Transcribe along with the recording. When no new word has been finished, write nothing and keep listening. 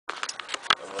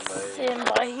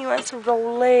stand by. He wants a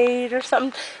Rolaid or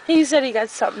something. He said he got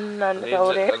something on the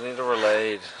road there. I need a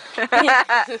Rolaid.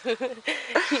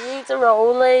 He needs a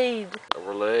Rolaid. A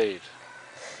Rolaid.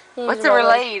 What's a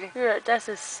Rolaid? That's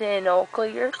a sin,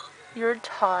 Oakley. You're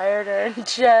tired,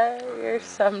 aren't you? You're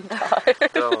some tired.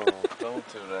 Don't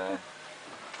do that.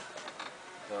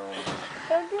 Don't.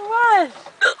 Don't do what?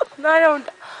 No, I don't.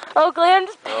 Oakley, I'm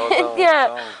just petting you.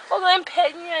 Oakley, I'm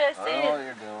petting you. I know what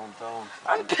you're doing. Don't.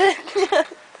 I'm petting you.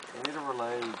 I need a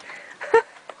Rolaid.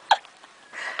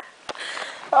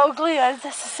 Oakley, that's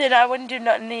a sin. I wouldn't do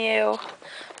nothing to you.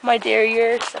 My dear,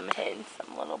 you're some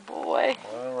handsome little boy.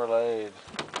 I want a Rolaid.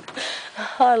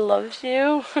 I love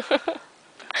you.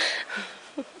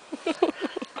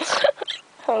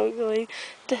 Oakley,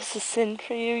 that's a sin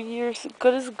for you. You're as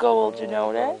good as gold, you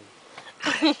know that?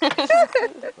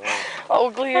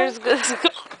 Oakley, you're as good as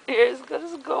gold. You're as good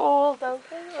as gold,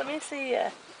 okay? Let me see ya.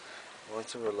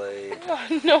 What's a Rolaid?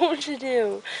 I know what you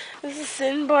do. This is a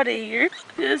sin, buddy.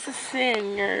 This is a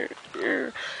sin.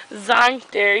 You're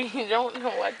zonked there. You don't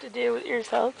know what to do with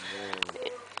yourself.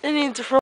 It needs